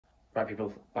Right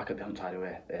people, back at the HUNTS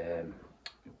HIDEAWAY,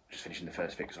 just finishing the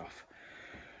first fix off.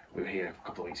 We were here a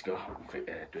couple of weeks ago, doing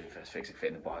the first fix,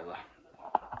 fitting the boiler.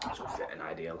 So fit an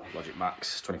ideal Logic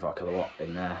Max 24 kilowatt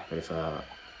in there, ready for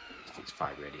fix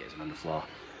 5 radiators and underfloor,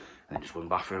 and then just one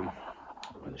bathroom,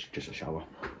 and just a shower.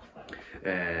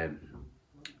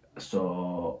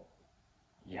 So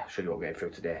yeah, I'll show you what we're getting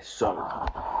through today. So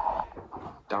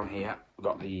down here, we've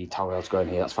got the tower rails going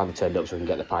here, that's finally turned up so we can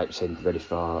get the pipes in, ready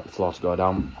for the floor to go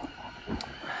down.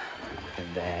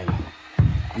 And then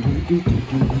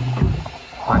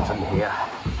pipes under here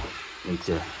need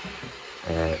to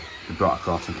be brought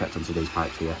across and kept onto these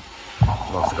pipes here.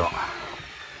 We've also got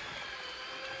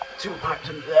 2 pipes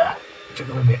under there, which are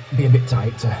going to be a bit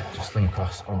tight to just sling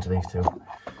across onto these 2.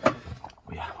 But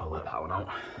yeah, we'll work that one out.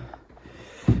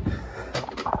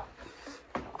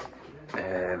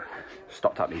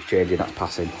 Stop tap needs changing, that's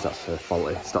passing, so that's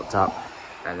faulty stop tap.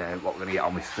 And then what we're going to get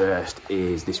on with first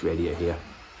is this radiator here.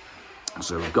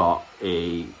 So we've got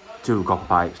 2 copper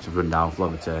pipes to run down, flow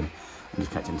and return, and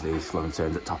just connect into these flow and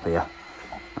returns at top here.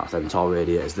 That's them tall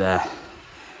radiators there.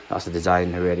 That's the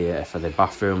design radiator for the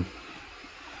bathroom.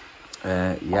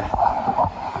 Yeah,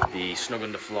 the snug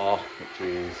underfloor, which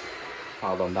is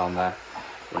piled on down there,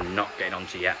 we're not getting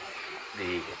onto yet.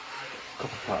 The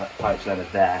copper pipes that are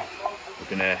there,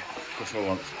 we're gonna, customer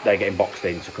wants, they're getting boxed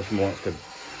in, so customer wants to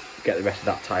get the rest of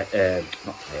that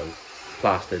not tile,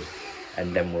 plastered,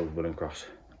 and then we'll run across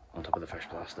on top of the fresh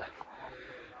plaster.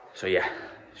 So yeah,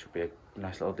 it should be a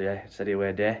nice little day, steady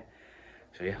away day.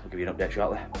 So yeah, I'll give you an update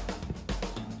shortly.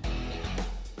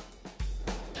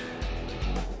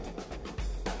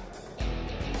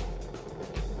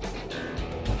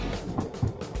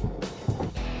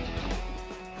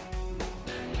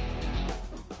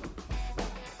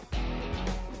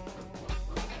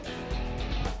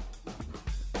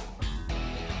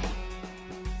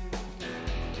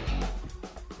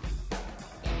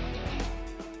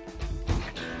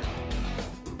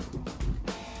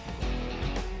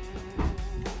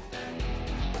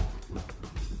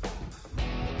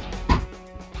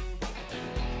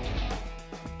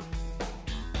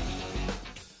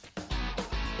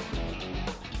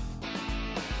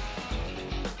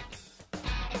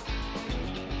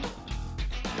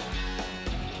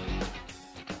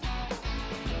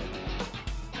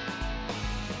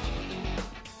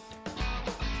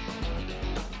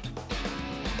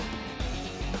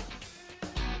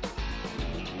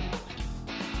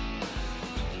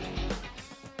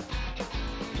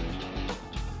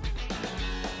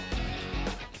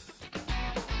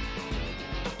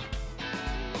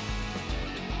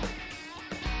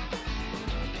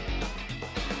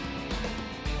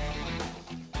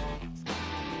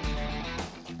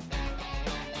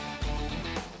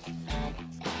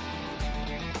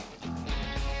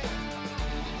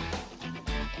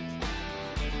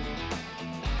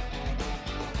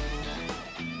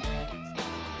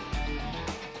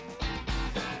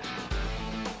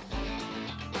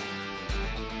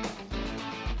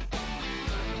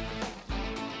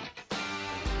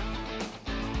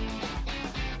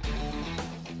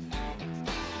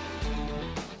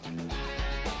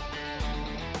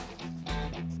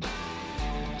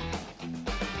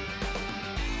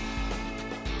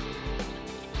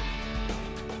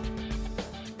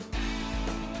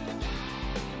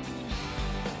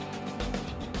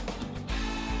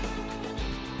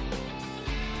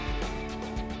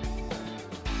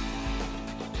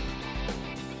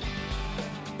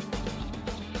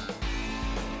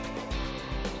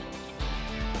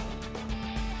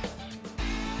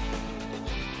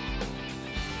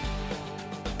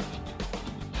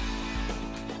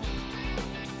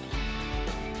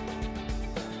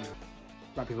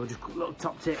 Right people, just a little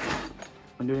top tip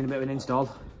when doing a bit of an install.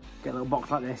 Get a little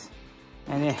box like this,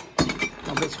 any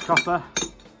little bits of copper,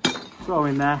 throw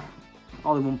in there,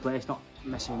 all in one place, not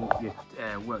messing your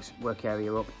work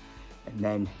area up, and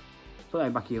then put that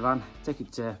in the back of your van, take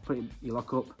it to put it in your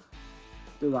lock up,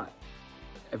 do that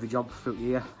every job through the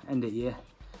year, end of the year.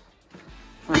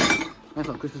 Nice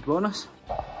little Christmas bonus.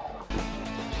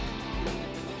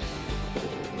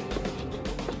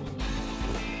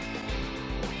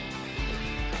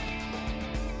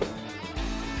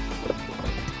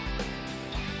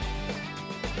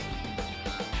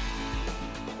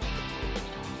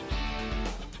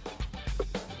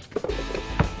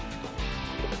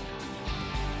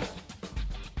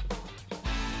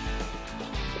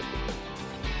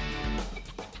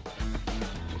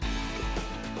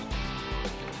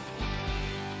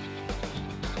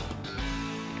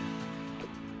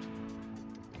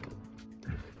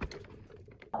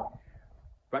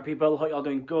 Right people, hope you're all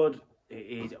doing good. It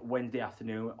is Wednesday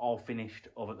afternoon, all finished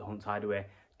over at the HUNTS HIDEAWAY,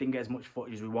 didn't get as much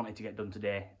footage as we wanted to get done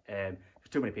today. There's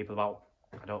too many people about.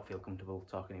 I don't feel comfortable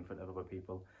talking in front of other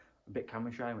people. I'm a bit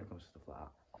camera shy when it comes to stuff like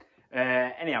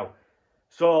that. Anyhow,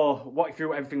 so walk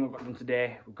through everything we've got done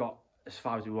today. We've got as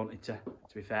far as we wanted to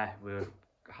be fair. We're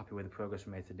happy with the progress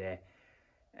we made today.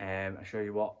 I'll show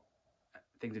you what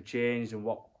things have changed and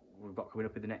what we've got coming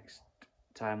up in the next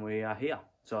time we are here.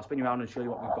 So I'll spin you around and show you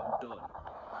what we've got done.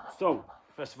 So,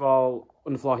 first of all,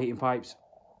 underfloor heating pipes,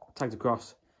 tagged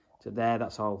across to there,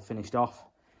 that's all finished off.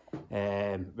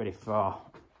 Ready for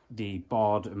the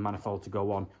board and manifold to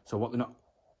go on. So what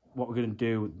we're going to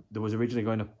do, there was originally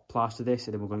going to plaster this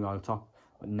and then we're going to go on top,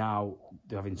 but now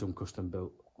they're having some custom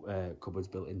built cupboards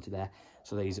built into there.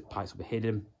 So these pipes will be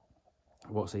hidden.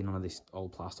 I won't see none of this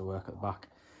old plaster work at the back.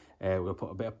 We're going to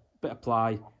put a bit of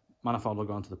ply, manifold will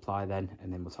go onto the ply then,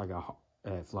 and then we'll tag our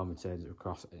flow returns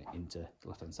across into the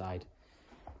left hand side.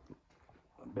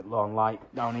 A bit low on light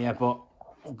down here, but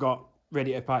we've got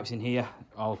radiator pipes in here,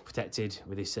 all protected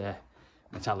with this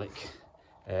metallic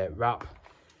wrap.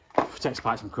 Protects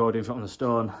pipes from corroding from the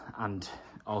stone, and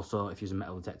also if you use a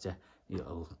metal detector,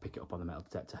 it'll pick it up on the metal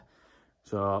detector.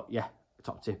 So yeah, the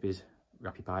top tip is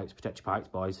wrap your pipes, protect your pipes,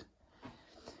 boys.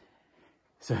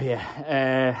 So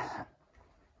yeah,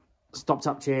 stop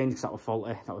tap change, because that was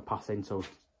faulty, that was passing, so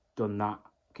done that.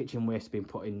 Kitchen waste being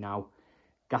put in now.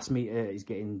 Gas meter is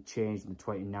getting changed on the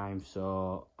 29th,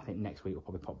 so I think next week we'll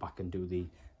probably pop back and do the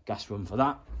gas run for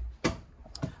that.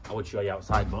 I would show you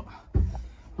outside, but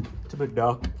it's a bit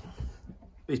dark.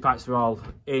 These pipes are all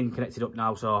in, connected up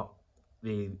now, so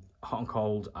the hot and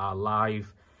cold are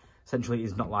live. Central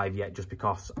is not live yet, just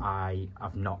because I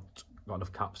have not got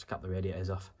enough caps to cap the radiators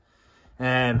off.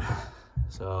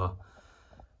 So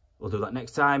we'll do that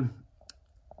next time.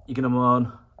 You're gonna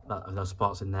moan that there's no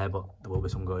supports in there, but there will be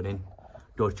some going in.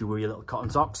 Don't you worry, your little cotton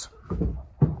socks.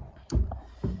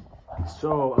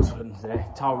 So what else happened today?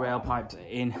 Towel rail pipes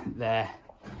in there.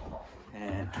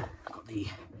 Got the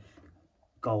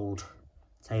gold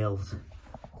tails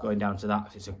going down to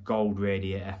that. It's a gold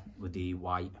radiator with the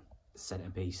white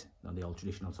centerpiece, not the old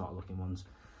traditional sort of looking ones.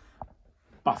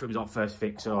 Bathroom's on first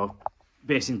fix, so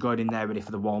basin going in there ready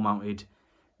for the wall mounted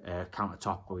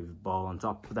countertop with a bowl on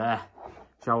top there.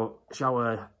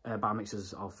 Shower bar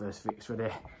mixers all first fix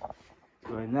ready.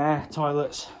 Go in there.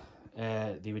 Toilets,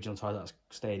 the original toilet that's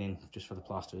staying in just for the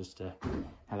plasterers to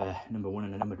have a number 1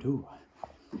 and a number 2.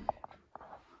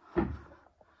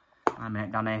 My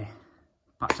mate Danny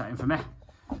patched that in for me.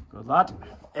 Good lad.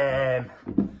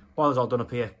 Boiler's all done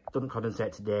up here. Doesn't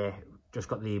condensate today. Just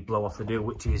got the blow off to do,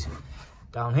 which is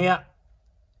down here.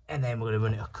 And then we're going to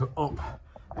run it up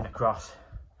and across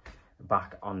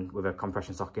back on with a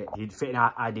compression socket. If you fit in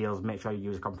ideals, make sure you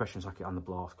use a compression socket on the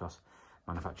blow off, because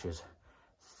manufacturers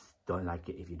don't like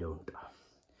it if you don't.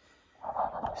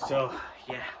 So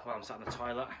yeah, while I'm sat in the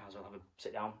toilet, I might as well have a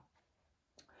sit down.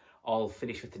 All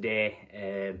finished for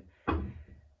today.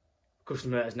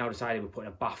 Customer has now decided we're putting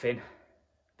a bath in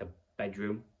the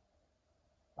bedroom.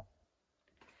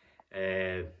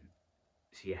 So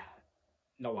yeah,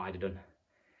 not what I'd have done.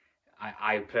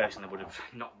 I personally would have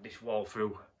knocked this wall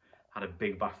through, had a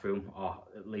big bathroom, or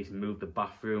at least moved the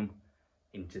bathroom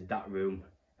into that room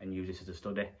and use this as a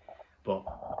study. But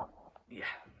yeah,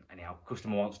 anyhow,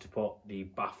 customer wants to put the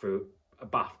a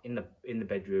bath in the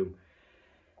bedroom.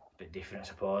 A bit different, I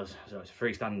suppose. So it's a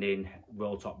freestanding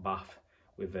roll top bath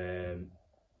with over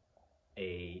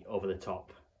the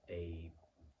top a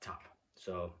tap.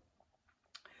 So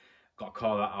got to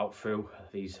core that out through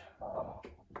these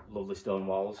lovely stone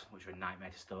walls, which are a nightmare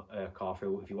to core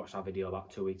through. If you watched our video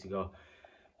about 2 weeks ago,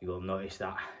 you will notice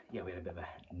that yeah, we had a bit of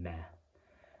a mare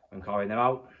when coring them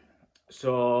out.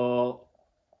 So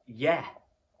yeah,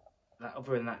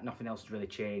 other than that, nothing else has really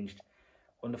changed.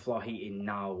 Underfloor heating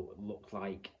now looks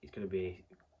like it's going to be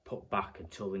put back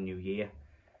until the new year,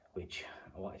 which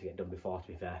I wanted to get done before, to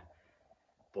be fair,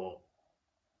 but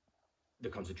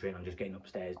they're concentrating on just getting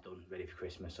upstairs done, ready for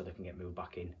Christmas, so they can get moved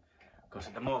back in, because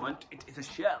at the moment it is a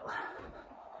shell.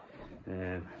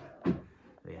 Yeah,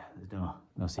 there's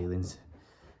no ceilings.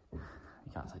 You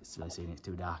can't really see it, it's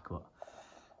too dark, but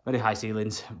very high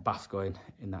ceilings, bath going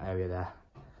in that area there.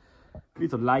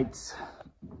 Little lights.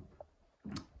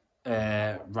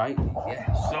 Right,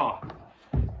 yeah, so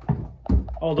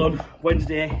all done.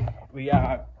 Wednesday, we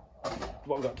are,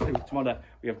 what we've got to do tomorrow,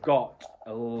 we have got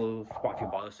quite a few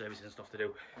boiler services and stuff to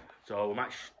do, so we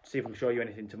might see if we can show you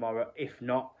anything tomorrow. If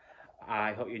not,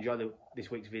 I hope you enjoyed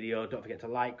this week's video. Don't forget to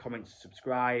like, comment,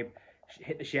 subscribe,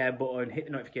 hit the share button, hit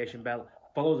the notification bell,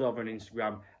 follow us over on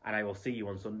Instagram, and I will see you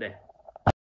on Sunday.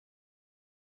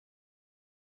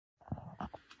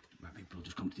 Right, people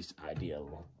just come to this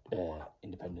ideal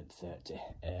independent 30.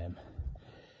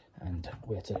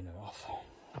 we're turning it off.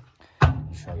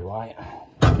 I'll show you why.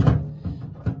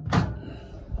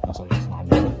 That's how it's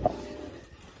landed.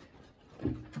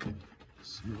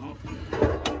 So,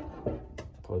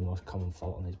 probably the most common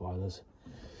fault on these boilers.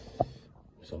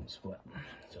 Some split.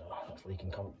 So that's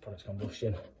leaking product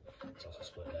combustion. It's also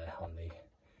split there on the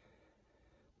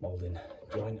moulding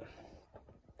joint.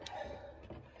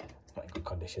 It's not in good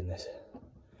condition, this.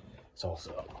 It's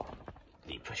also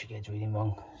the pressure gauge reading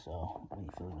wrong, so when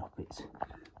you're filling up it's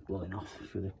blowing off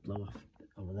through the blow off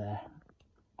over there.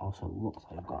 Also looks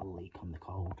like I've got a leak on the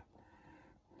code.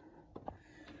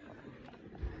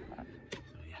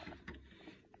 So yeah,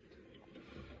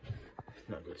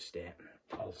 not a good state.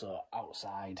 Also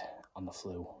outside on the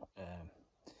flue,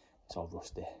 it's all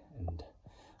rusty, and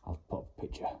I'll put up a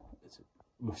picture. There's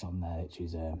rust on there, which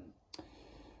is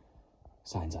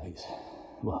signs that it's,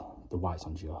 well, the white's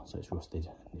on shore, so it's rusted,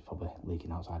 and it's probably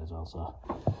leaking outside as well, so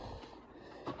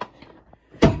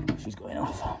she's going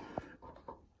off.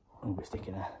 I'll be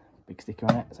sticking a big sticker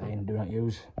on it saying do not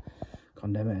use,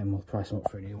 condemn it, and we'll price them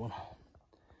up for a new one.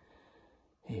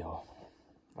 Here you go.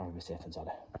 I'll be safe and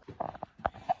sorry.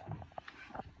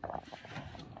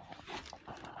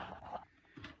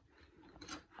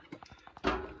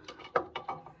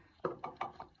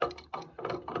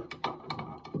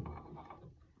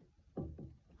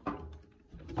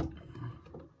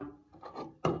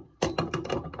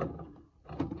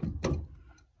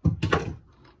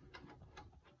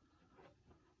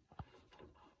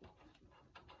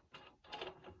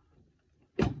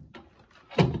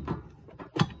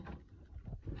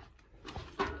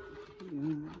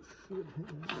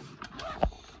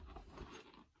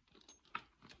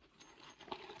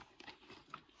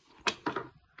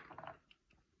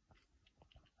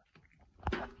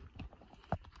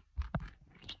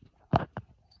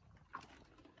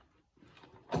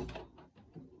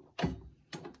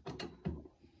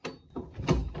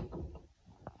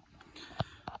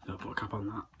 So I'll put a cap on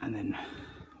that and then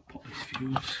pop this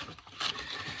fuse.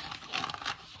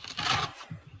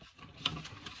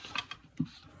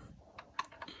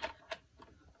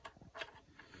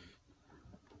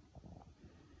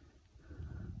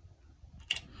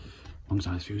 Long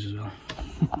size fuse as well.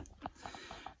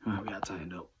 Right, we got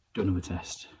tightened up. Do another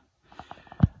test.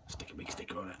 Stick a big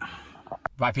sticker on it.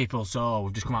 Right people, so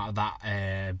we've just come out of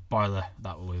that boiler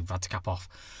that we've had to cap off.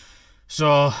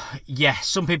 So yeah,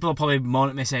 some people will probably moan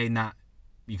at me saying that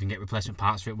you can get replacement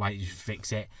parts for it, why don't you just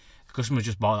fix it? The customer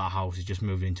just bought that house, he's just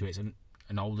moved into it. It's an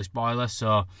oldest boiler,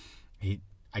 so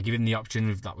I give him the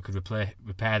option that we could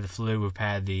repair the flue,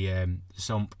 repair the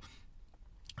sump.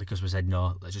 The customer said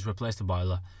no, let's just replace the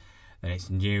boiler. Then it's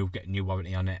new, get a new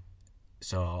warranty on it.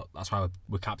 So that's why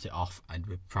we capped it off and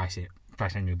we pricing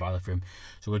a new boiler for him.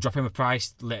 So we'll drop him a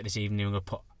price later this evening. We're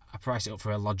going to price it up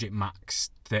for a Logic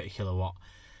Max 30 kilowatt.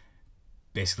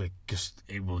 Basically, just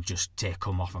it will just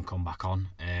come off and come back on.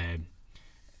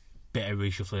 Bit of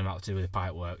reshuffling out to do with the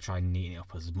pipe work, try and neaten it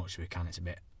up as much as we can. It's a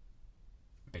bit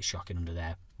shocking under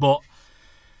there, but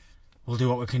we'll do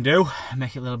what we can do,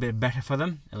 make it a little bit better for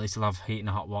them. At least they'll have heat and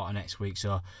hot water next week.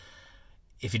 So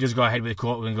if he does go ahead with the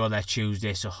quote, we're going to go there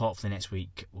Tuesday, so hopefully next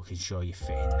week we can show you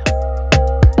fitting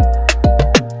now.